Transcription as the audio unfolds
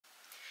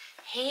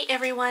Hey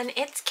everyone,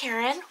 it's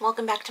Karen.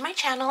 Welcome back to my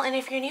channel, and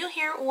if you're new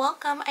here,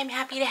 welcome. I'm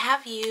happy to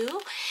have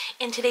you.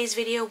 In today's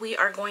video, we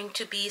are going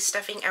to be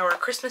stuffing our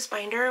Christmas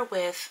binder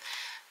with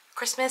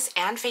Christmas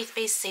and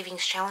faith-based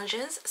savings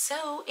challenges.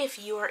 So if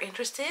you are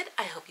interested,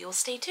 I hope you will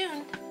stay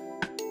tuned.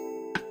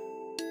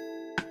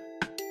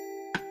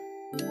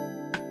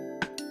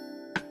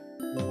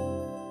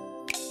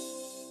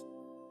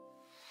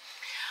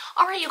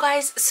 Alright you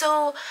guys,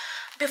 so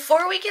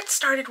before we get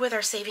started with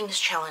our savings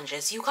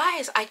challenges, you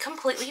guys, I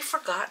completely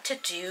forgot to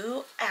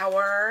do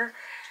our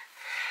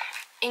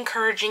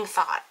encouraging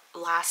thought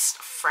last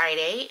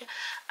Friday.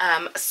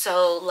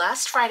 So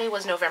last Friday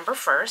was November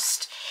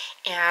 1st,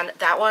 and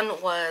that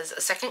one was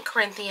 2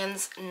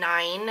 Corinthians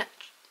 9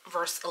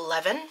 verse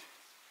 11.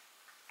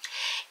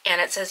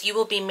 And it says, "You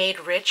will be made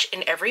rich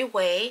in every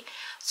way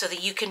so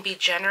that you can be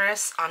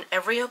generous on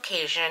every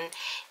occasion,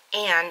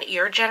 and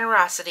your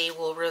generosity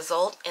will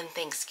result in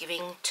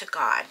thanksgiving to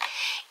God."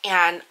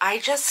 And I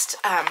just,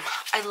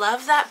 I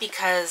love that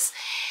because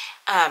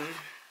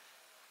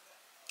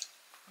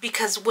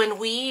when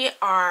we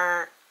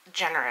are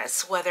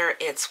generous, whether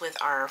it's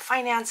with our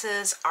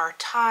finances, our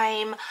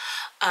time,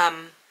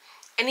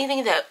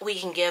 anything that we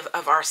can give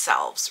of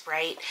ourselves,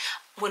 right?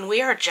 When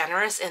we are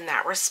generous in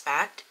that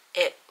respect,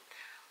 it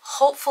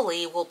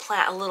hopefully will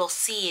plant a little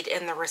seed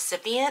in the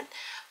recipient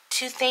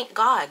to thank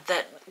God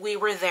that we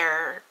were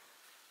there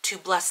to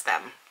bless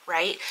them,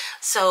 right?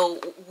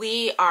 So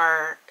we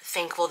are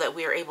thankful that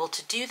we are able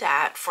to do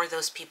that for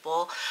those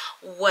people,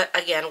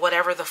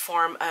 whatever the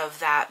form of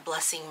that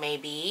blessing may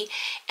be.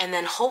 And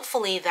then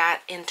hopefully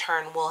that in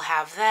turn will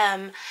have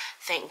them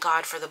thank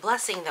God for the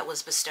blessing that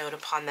was bestowed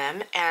upon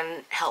them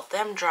and help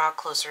them draw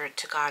closer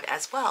to God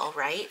as well,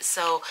 right?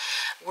 So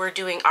we're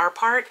doing our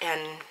part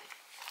and,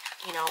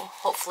 you know,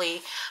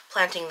 hopefully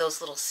planting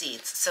those little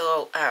seeds.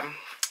 So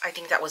I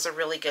think that was a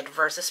really good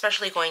verse,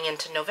 especially going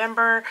into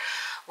November,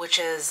 which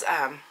is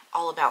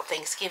all about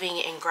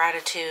Thanksgiving and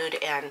gratitude,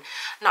 and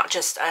not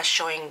just us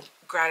showing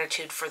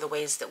gratitude for the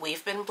ways that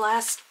we've been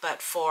blessed,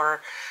 but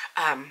for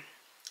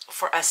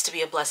us to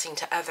be a blessing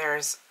to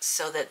others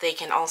so that they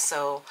can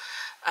also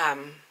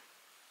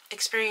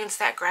experience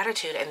that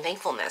gratitude and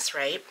thankfulness,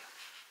 right?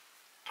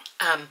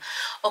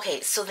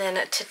 Okay, so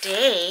then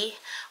today,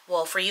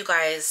 well, for you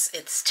guys,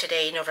 it's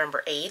today,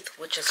 November 8th,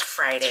 which is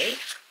Friday.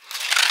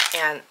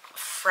 And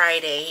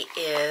Friday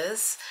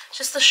is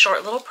just a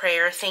short little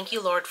prayer. Thank you,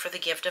 Lord, for the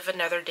gift of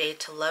another day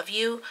to love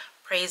you,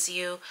 praise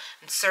you,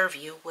 and serve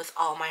you with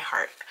all my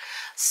heart.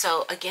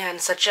 So again,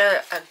 such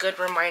a good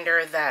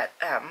reminder that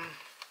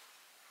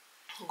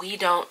we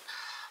don't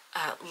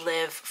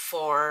live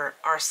for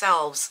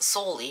ourselves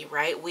solely,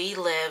 right? We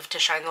live to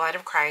shine the light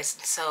of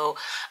Christ so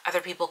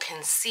other people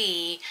can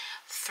see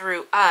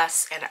through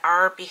us and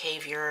our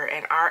behavior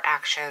and our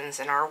actions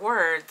and our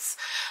words,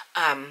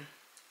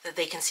 that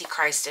they can see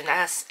Christ in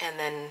us, and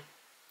then,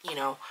 you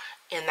know,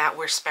 in that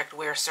respect,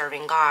 we're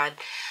serving God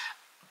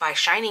by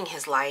shining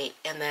his light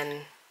and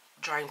then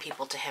drawing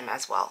people to him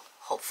as well,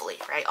 hopefully,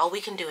 right? All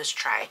we can do is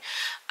try.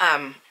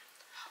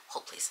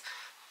 Hold please.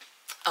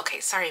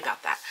 Okay, sorry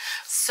about that.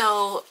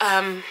 So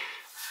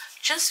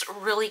just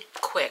really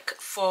quick,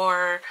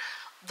 for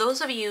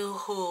those of you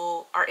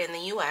who are in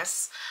the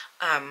US,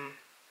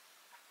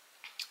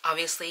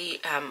 obviously,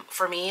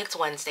 for me, it's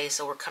Wednesday,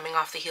 so we're coming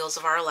off the heels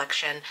of our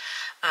election.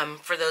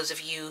 For those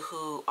of you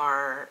who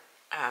are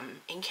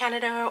in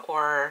Canada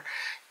or,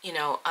 you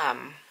know,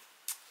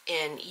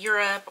 in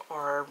Europe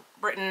or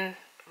Britain,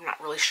 I'm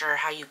not really sure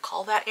how you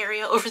call that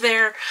area over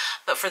there,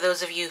 but for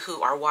those of you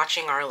who are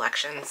watching our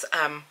elections,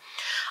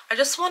 I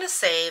just want to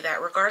say that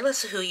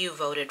regardless of who you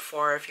voted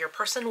for, if your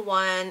person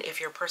won, if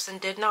your person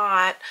did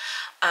not,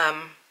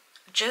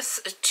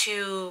 just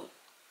to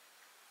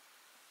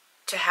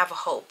have a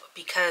hope,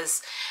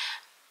 because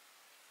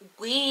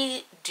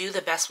we do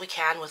the best we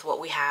can with what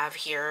we have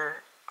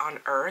here on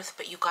earth,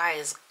 but you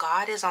guys,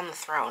 God is on the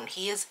throne.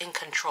 He is in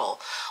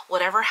control.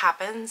 Whatever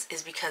happens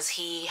is because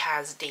he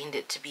has deigned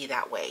it to be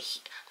that way.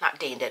 Not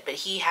deigned it, but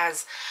he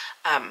has,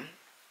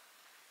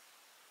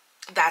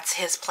 that's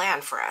his plan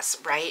for us,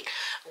 right?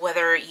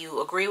 Whether you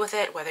agree with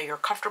it, whether you're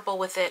comfortable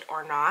with it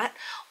or not,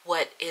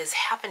 what is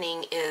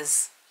happening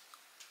is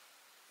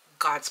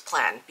God's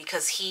plan,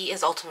 because he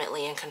is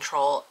ultimately in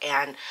control,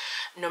 and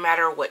no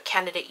matter what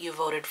candidate you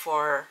voted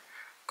for,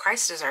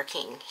 Christ is our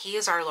King. He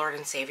is our Lord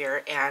and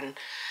Savior, and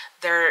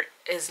there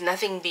is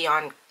nothing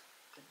beyond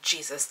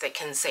Jesus that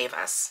can save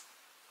us,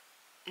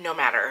 no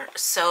matter.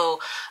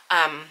 So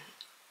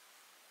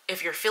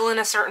if you're feeling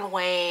a certain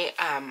way,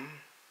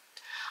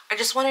 I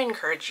just want to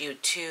encourage you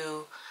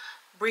to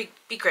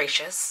be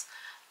gracious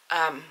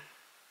and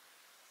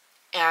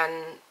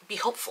be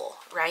hopeful,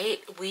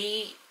 right?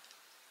 We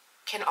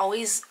can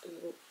always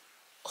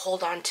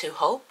hold on to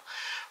hope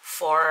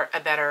for a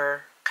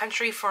better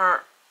country,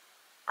 for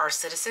our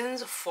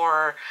citizens,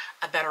 for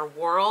a better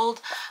world,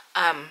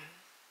 and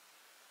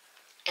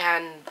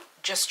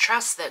just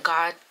trust that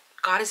God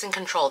is in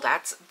control.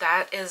 That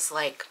is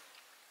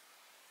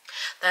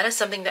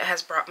something that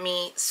has brought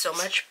me so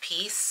much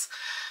peace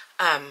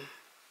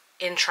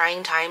in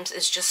trying times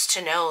is just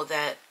to know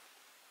that,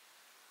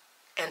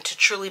 and to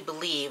truly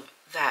believe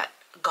that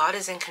God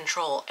is in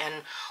control,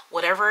 and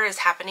whatever is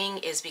happening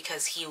is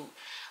because He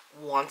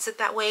wants it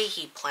that way.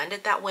 He planned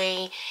it that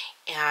way,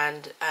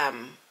 and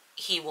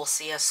He will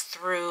see us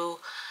through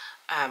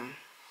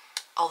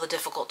all the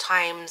difficult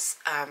times,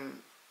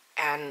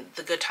 and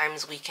the good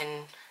times. We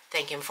can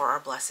thank Him for our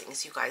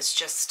blessings, you guys.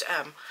 Just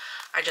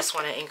I just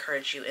want to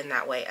encourage you in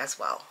that way as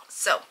well.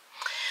 So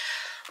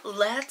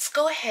let's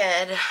go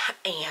ahead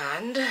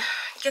and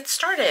get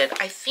started.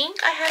 I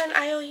think I had an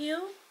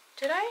IOU.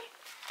 Did I?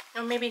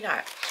 No, maybe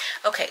not.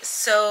 Okay,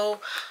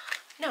 so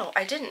no,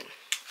 I didn't.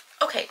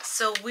 Okay,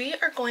 so we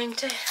are going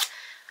to,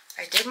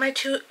 I did my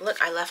two,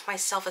 look, I left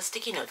myself a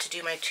sticky note to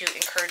do my 2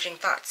 encouraging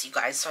thoughts, you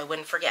guys, so I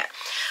wouldn't forget.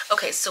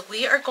 Okay, so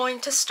we are going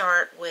to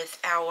start with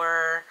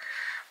our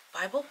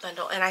Bible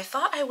bundle, and I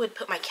thought I would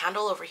put my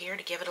candle over here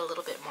to give it a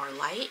little bit more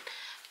light,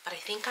 but I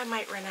think I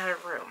might run out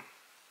of room.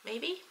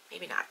 Maybe,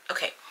 maybe not.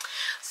 Okay,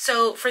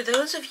 so for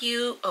those of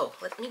you, oh,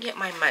 let me get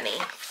my money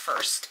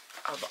first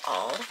of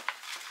all.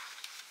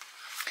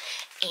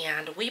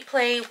 And we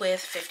play with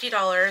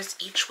 $50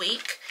 each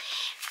week.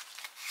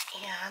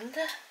 And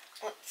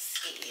let's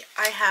see,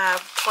 I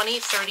have 20,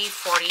 30,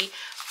 40,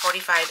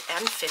 45,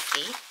 and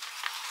 50.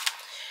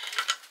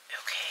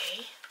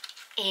 Okay.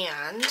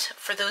 And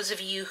for those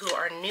of you who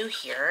are new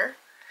here,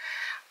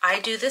 I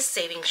do this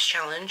savings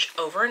challenge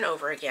over and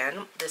over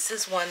again. This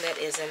is one that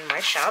is in my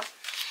shop,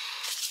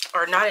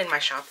 or not in my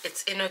shop.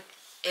 It's in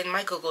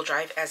my Google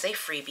Drive as a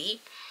freebie.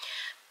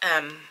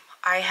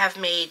 I have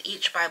made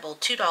each Bible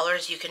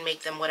 $2. You can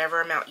make them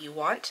whatever amount you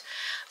want.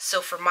 So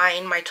for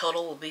mine, my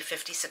total will be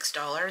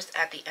 $56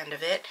 at the end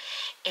of it.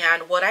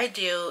 And what I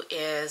do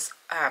is,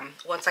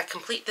 once I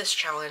complete this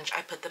challenge,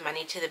 I put the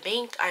money to the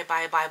bank, I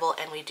buy a Bible,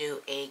 and we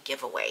do a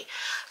giveaway.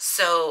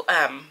 So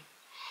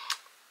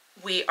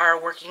we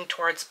are working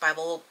towards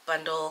Bible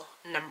bundle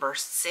number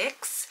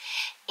 6.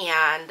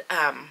 And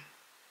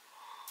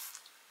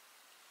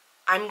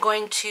I'm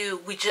going to,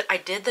 I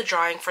did the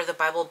drawing for the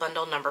Bible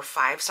bundle number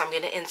 5, so I'm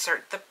going to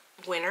insert the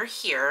winner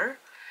here.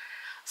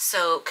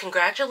 So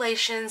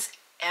congratulations,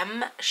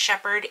 M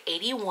Shepherd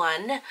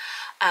 81.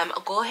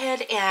 Go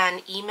ahead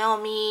and email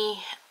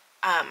me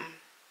at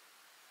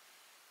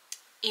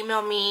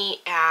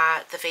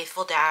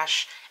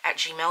thefaithful-at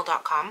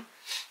gmail.com.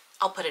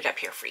 I'll put it up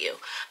here for you.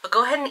 But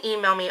go ahead and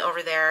email me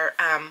over there.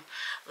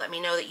 Let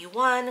me know that you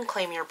won,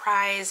 claim your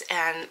prize,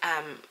 and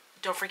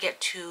don't forget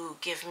to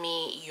give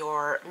me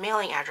your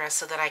mailing address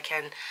so that I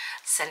can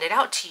send it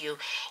out to you.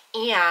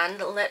 And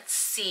let's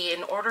see,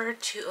 in order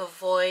to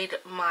avoid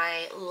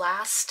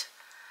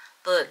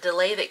the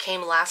delay that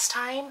came last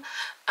time,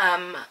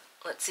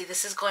 let's see,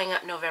 this is going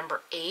up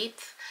November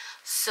 8th.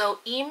 So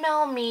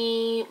email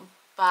me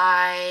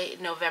by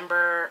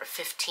November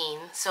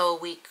 15th, so a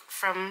week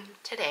from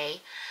today.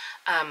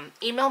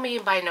 Email me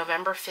by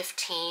November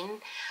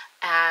 15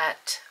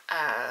 at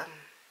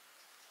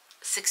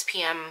 6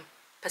 p.m.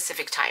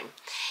 Pacific time.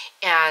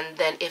 And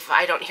then if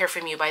I don't hear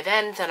from you by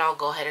then I'll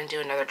go ahead and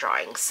do another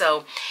drawing.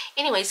 So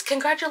anyways,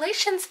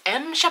 congratulations,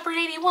 M Shepherd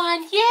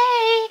 81.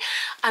 Yay!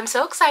 I'm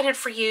so excited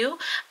for you.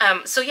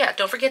 So yeah,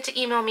 don't forget to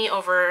email me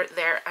over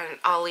there, and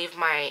I'll leave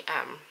my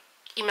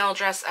email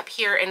address up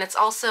here, and it's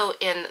also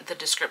in the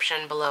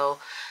description below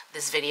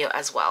this video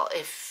as well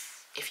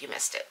if you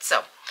missed it.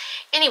 So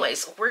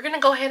anyways, we're gonna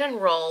go ahead and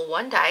roll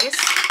 1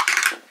 dice.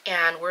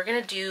 And we're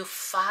going to do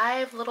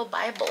 5 little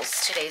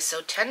Bibles today.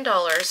 So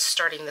 $10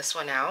 starting this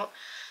one out.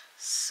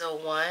 So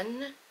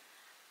 1,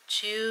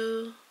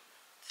 2,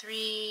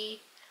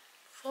 3,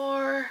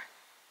 4,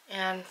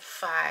 and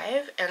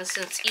 5. And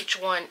since each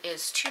one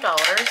is $2,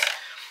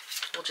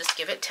 we'll just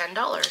give it $10.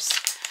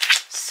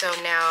 So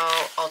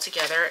now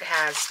altogether it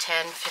has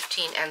 $10,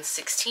 $15, and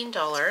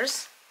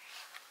 $16.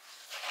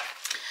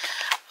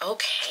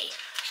 Okay.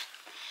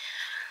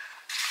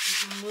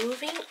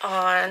 Moving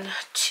on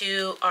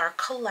to our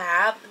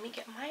collab. Let me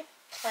get my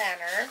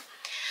planner.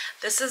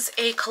 This is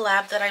a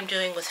collab that I'm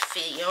doing with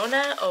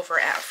Fiona over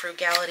at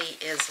Frugality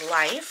is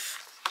Life.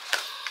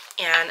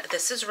 And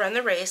this is Run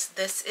the Race.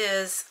 This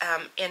is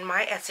in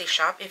my Etsy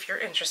shop if you're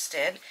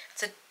interested.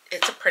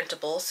 It's a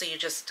printable, so you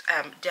just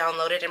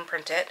download it and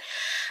print it.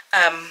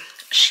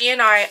 She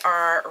and I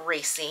are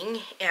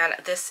racing, and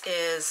this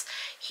is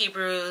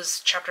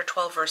Hebrews chapter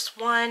 12 verse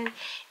 1,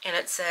 and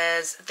it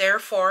says,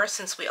 "Therefore,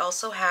 since we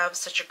also have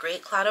such a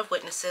great cloud of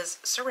witnesses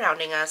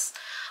surrounding us,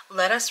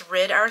 let us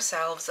rid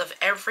ourselves of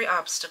every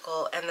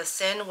obstacle and the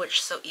sin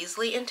which so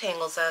easily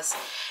entangles us,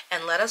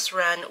 and let us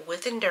run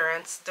with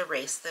endurance the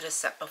race that is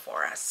set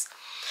before us."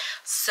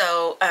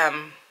 So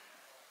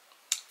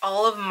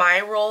all of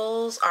my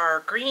rolls are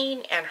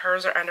green and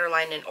hers are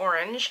underlined in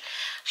orange.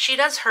 She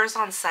does hers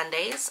on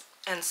Sundays,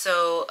 and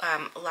so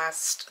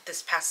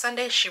this past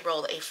Sunday she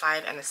rolled a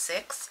 5 and a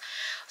 6.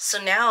 So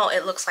now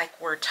it looks like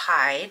we're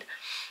tied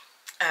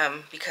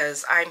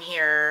because I'm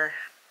here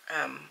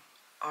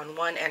on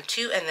 1 and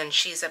 2, and then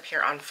she's up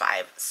here on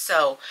 5.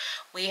 So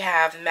we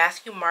have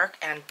Matthew, Mark,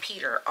 and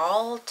Peter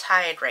all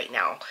tied right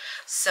now.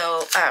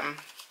 So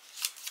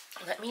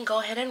let me go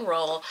ahead and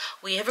roll.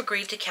 We have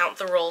agreed to count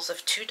the rolls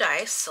of 2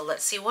 dice, so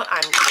let's see what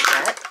I'm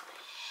gonna get.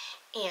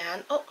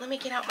 And, oh, let me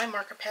get out my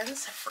marker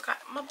pens. I forgot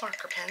my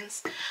marker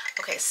pens.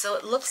 Okay, so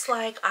it looks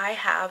like I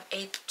have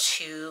a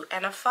 2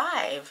 and a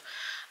 5.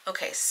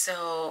 Okay,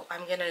 so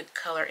I'm gonna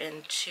color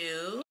in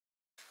 2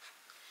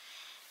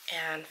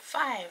 and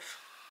 5.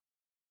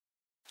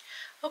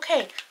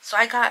 Okay, so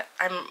I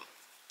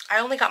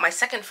only got my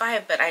second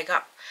 5, but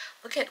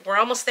look at, we're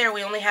almost there.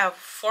 We only have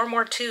 4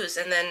 more 2s,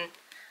 and then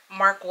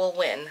Mark will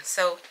win.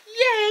 So,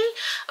 yay!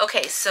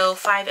 Okay, so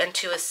 5 and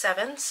 2 is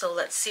 7. So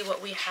let's see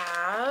what we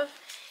have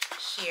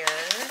here.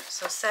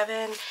 So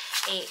 7,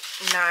 8,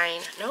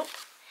 9, nope.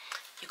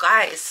 You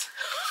guys,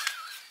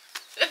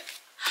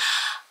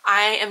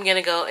 I am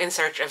gonna go in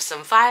search of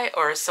some 5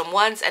 or some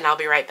 1s, and I'll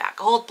be right back.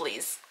 Hold,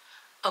 please.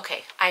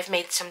 Okay, I've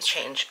made some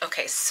change.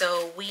 Okay,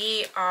 so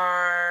we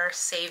are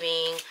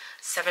saving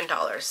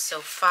 $7. So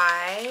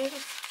 5,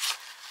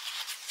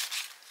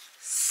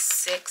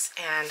 6,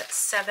 and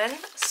 7.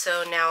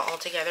 So now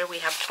altogether we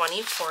have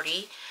 20,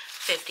 40,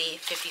 50,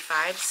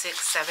 55, 6,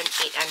 7,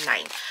 8, and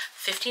 9.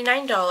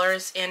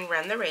 $59 in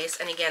Run the Race.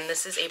 And again,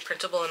 this is a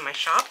printable in my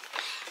shop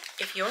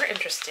if you're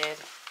interested.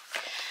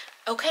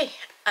 Okay,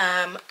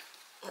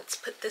 let's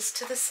put this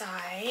to the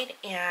side,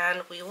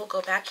 and we will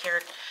go back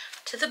here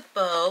to the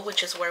bow,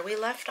 which is where we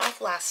left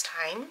off last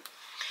time.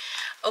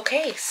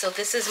 Okay, so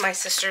this is my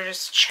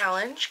sister's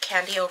challenge,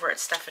 Candy over at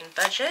Stuff and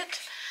Budget.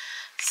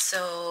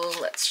 So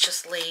let's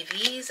just lay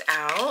these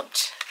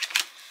out.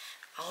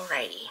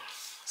 Alrighty,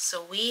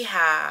 so we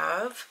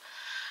have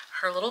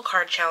her little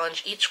card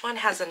challenge. Each one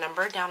has a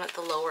number down at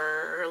the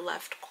lower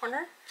left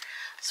corner.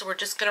 So we're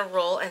just gonna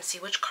roll and see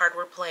which card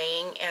we're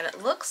playing, and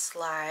it looks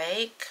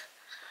like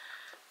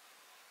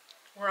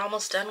we're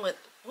almost done with,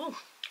 ooh,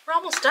 we're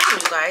almost done,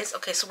 you guys.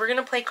 Okay, so we're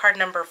gonna play card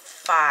number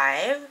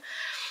 5.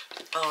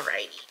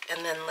 Alrighty,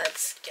 and then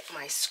let's get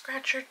my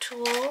scratcher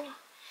tool,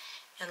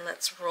 and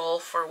let's roll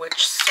for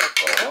which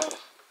circle.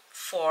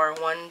 4,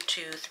 1,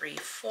 2, 3,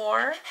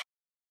 4.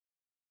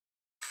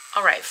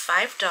 Alright,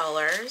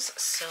 $5.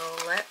 So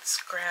let's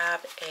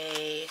grab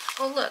a,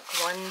 oh look,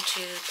 1,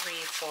 2, 3,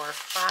 4,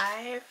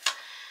 5.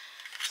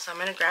 So I'm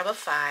gonna grab a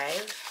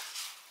 5,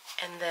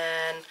 and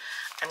then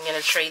I'm going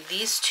to trade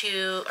these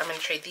two. I'm going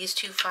to trade these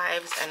 2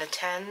 5s and a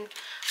 10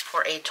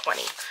 for a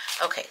 20.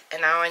 Okay,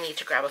 and now I need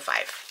to grab a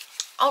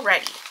 5.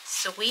 Alrighty,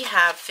 so we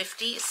have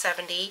 50,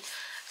 70,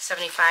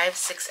 75,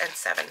 6, and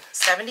 7.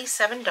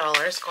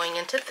 $77 going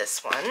into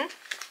this one.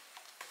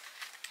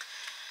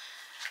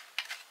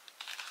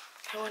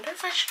 I wonder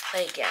if I should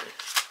play again.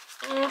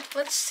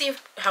 Let's see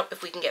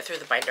if we can get through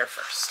the binder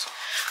first.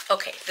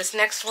 Okay, this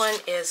next one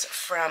is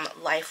from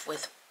Life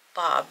with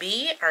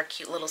Bobby, our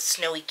cute little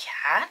snowy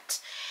cat.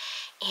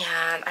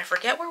 And I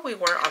forget where we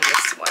were on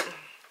this one.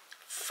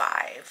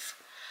 5.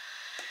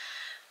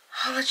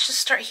 Oh, let's just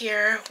start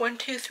here. 1,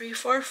 2, 3,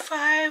 4,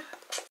 5.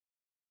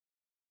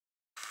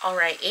 All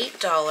right,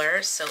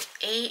 $8. So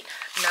 8,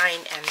 9,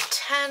 and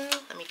 10.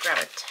 Let me grab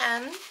a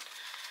 10.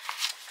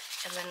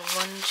 And then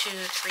 1, 2,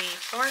 3,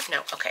 4.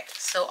 No, okay.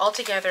 So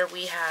altogether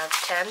we have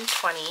 10,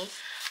 20,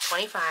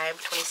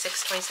 25,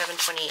 26, 27,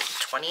 28, and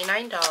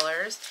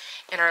 $29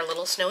 in our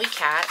little snowy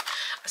cat.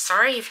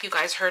 Sorry if you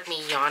guys heard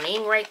me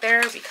yawning right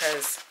there,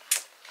 because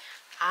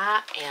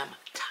I am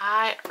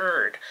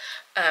tired.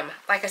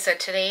 Like I said,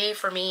 today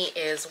for me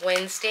is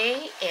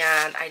Wednesday,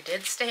 and I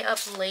did stay up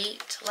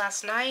late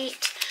last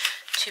night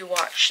to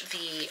watch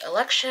the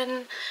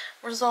election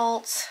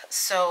results,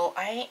 so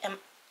I am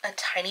a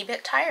tiny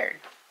bit tired.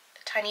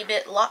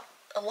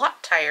 A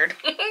lot tired.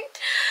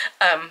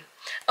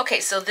 Okay,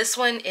 so this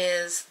one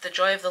is The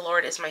Joy of the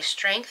Lord is My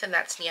Strength, and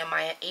that's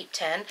Nehemiah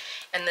 8:10,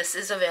 and this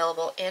is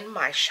available in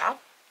my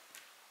shop.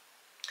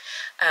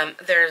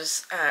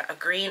 There's a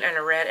green and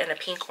a red and a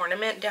pink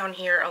ornament down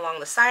here along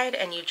the side,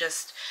 and you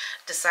just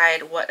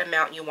decide what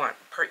amount you want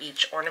per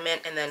each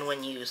ornament, and then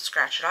when you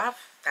scratch it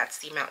off, that's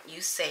the amount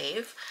you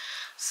save.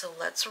 So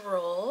let's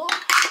roll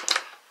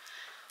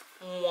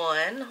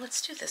 1.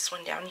 Let's do this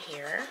one down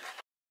here.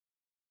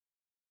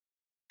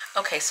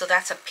 Okay, so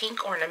that's a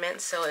pink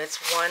ornament, so it's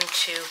 $1,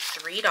 $2,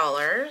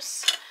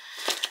 $3.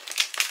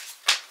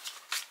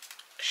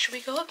 Should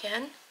we go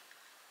again?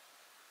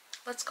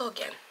 Let's go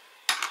again.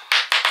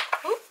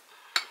 Oop.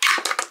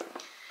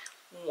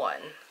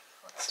 1.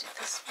 Let's do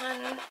this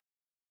one.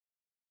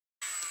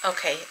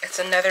 Okay, it's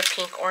another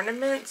pink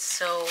ornament,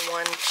 so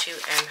 $1,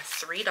 $2, and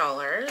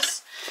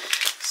 $3.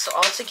 So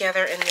all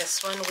together in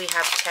this one we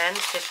have 10,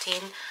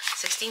 15,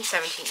 16,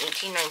 17,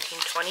 18, 19,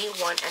 20,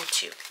 1, and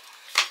 2.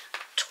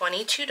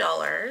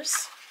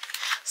 $22.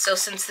 So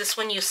since this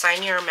one you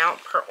sign your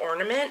amount per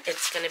ornament,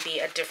 it's going to be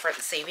a different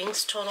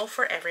savings total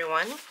for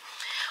everyone.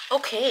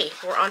 Okay,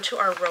 we're on to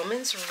our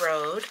Romans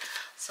Road.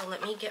 So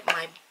let me get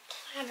my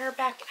planner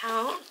back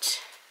out,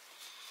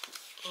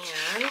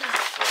 and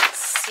let's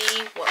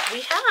see what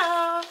we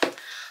have.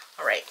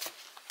 All right.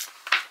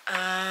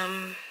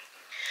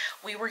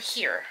 We were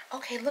here.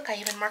 Okay, look, I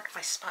even marked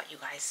my spot, you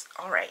guys.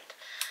 All right.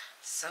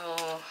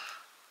 So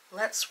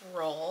let's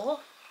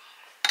roll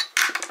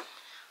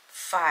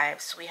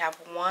 5. So we have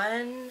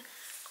 1,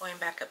 going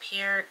back up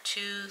here,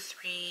 2,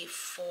 3,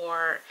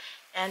 4,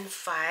 and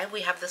 5.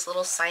 We have this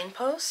little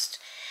signpost,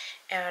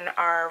 and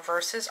our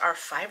verses are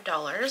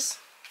 $5.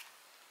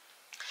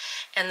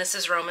 And this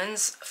is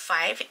Romans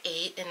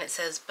 5:8, and it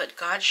says, "But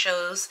God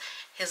shows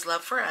his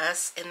love for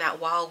us in that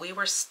while we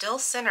were still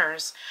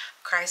sinners,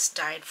 Christ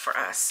died for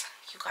us."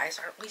 You guys,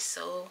 aren't we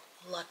so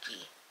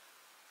lucky?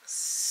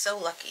 So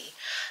lucky.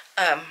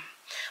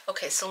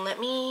 Okay, so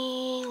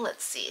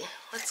let's see.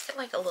 Let's get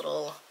like a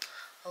little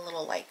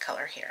light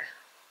color here.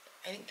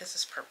 I think this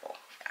is purple.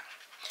 Yeah.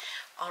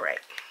 All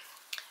right.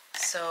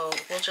 So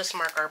we'll just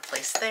mark our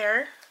place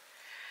there.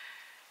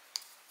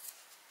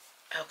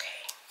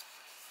 Okay.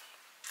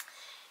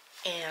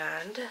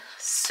 And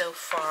so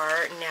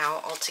far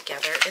now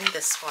altogether in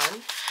this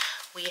one,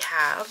 we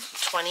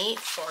have 20,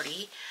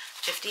 40,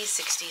 50,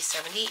 60,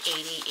 70,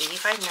 80,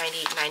 85,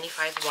 90,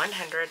 95,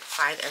 100,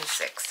 5, and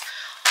 6.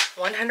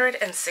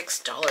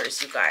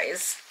 $106, you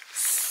guys.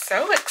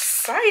 So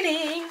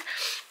exciting.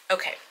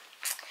 Okay.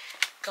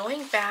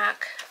 Going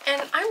back,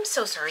 and I'm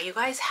so sorry, you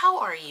guys. How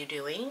are you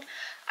doing?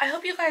 I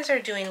hope you guys are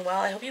doing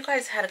well. I hope you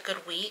guys had a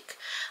good week.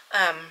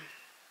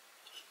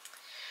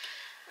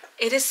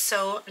 It is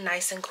so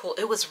nice and cool.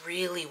 It was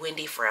really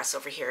windy for us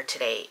over here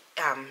today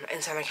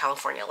in Southern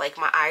California. Like,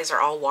 my eyes are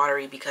all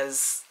watery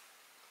because,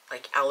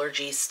 like,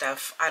 allergy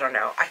stuff. I don't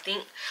know. I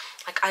think,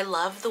 like, I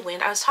love the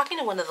wind. I was talking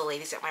to one of the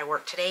ladies at my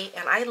work today,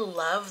 and I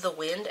love the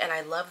wind and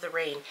I love the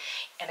rain.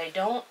 And I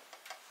don't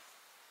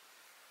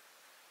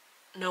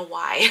know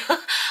why.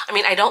 I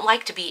mean, I don't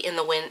like to be in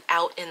the wind,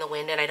 out in the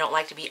wind, and I don't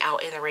like to be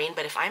out in the rain.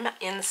 But if I'm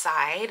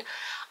inside,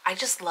 I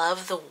just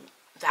love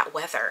that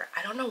weather.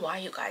 I don't know why,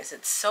 you guys.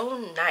 It's so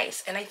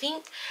nice. And I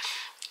think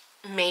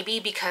maybe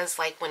because,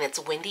 like, when it's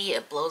windy,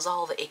 it blows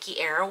all the icky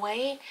air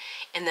away,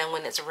 and then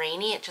when it's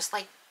rainy, it just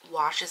like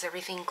washes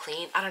everything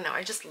clean. I don't know.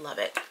 I just love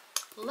it.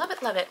 Love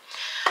it, love it.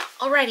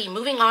 Alrighty,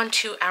 moving on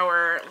to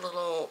our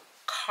little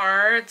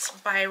cards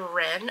by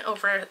Ren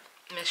over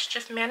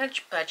Mischief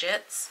Managed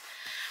Budgets.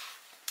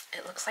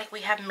 It looks like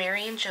we have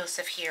Mary and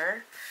Joseph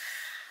here.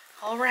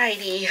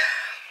 Alrighty.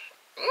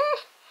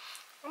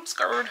 I'm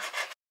scared.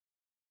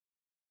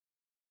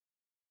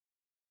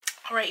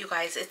 Alright, you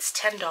guys, it's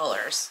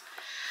 $10.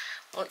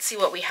 Let's see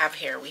what we have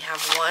here. We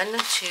have 1,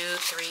 2,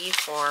 3,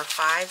 4,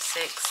 5,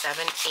 6,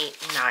 7,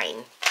 8,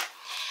 9.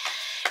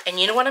 And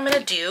you know what I'm going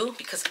to do?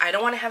 Because I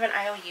don't want to have an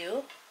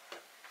IOU,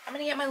 I'm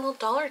going to get my little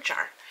dollar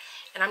jar.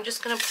 And I'm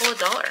just going to pull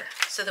 $1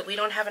 so that we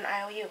don't have an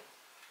IOU.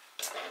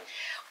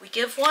 We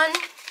give one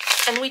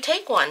and we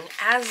take one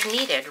as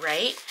needed,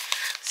 right?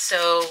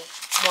 So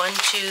 1,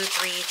 2,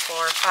 3,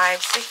 4,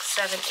 5, 6,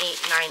 7,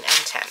 8, 9,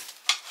 and 10.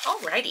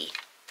 Alrighty,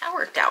 that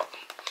worked out.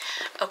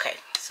 Okay,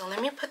 so let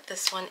me put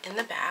this one in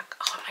the back.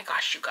 Oh my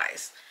gosh, you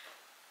guys.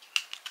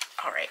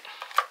 All right.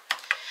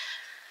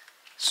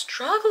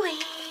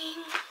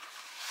 Struggling.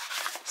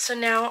 So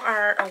now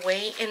our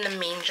Away in the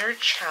Manger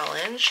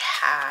challenge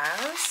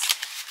has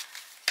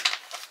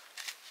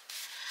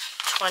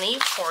 20,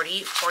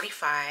 40,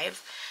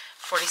 45,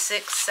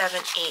 46,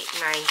 7, 8,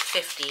 9,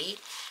 50,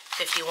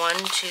 51,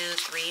 2,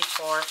 3,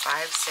 4,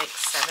 5, 6,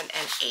 7,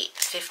 and 8.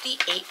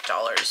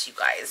 $58, you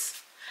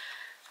guys.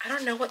 I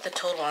don't know what the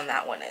total on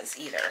that one is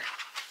either.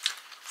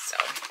 So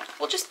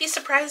we'll just be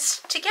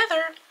surprised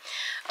together.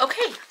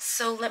 Okay,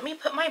 so let me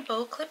put my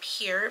bow clip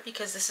here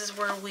because this is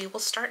where we will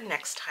start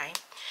next time.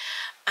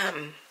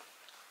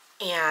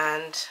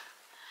 And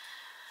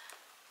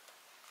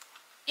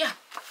yeah,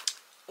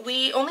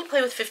 we only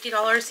play with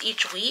 $50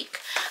 each week,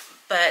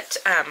 but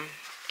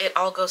it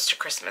all goes to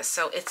Christmas.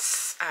 So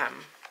it's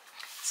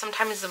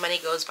sometimes the money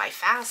goes by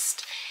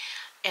fast.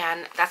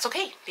 And that's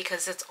okay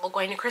because it's all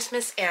going to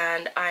Christmas,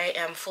 and I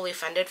am fully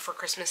funded for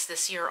Christmas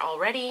this year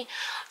already.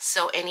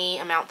 So any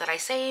amount that I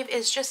save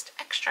is just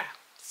extra.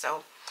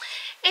 So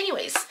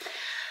anyways,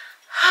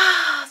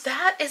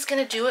 that is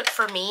going to do it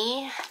for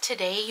me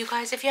today, you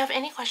guys. If you have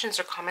any questions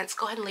or comments,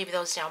 go ahead and leave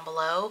those down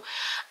below.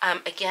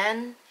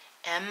 Again,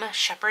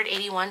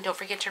 mshepherd81. Don't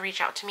forget to reach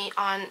out to me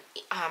on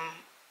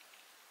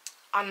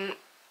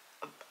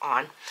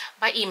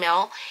by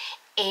email.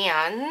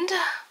 And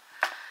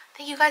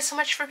thank you guys so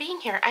much for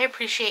being here. I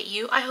appreciate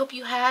you. I hope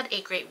you had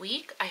a great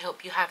week. I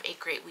hope you have a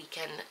great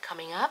weekend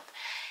coming up.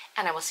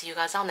 And I will see you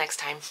guys all next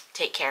time.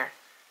 Take care.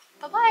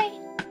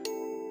 Bye-bye.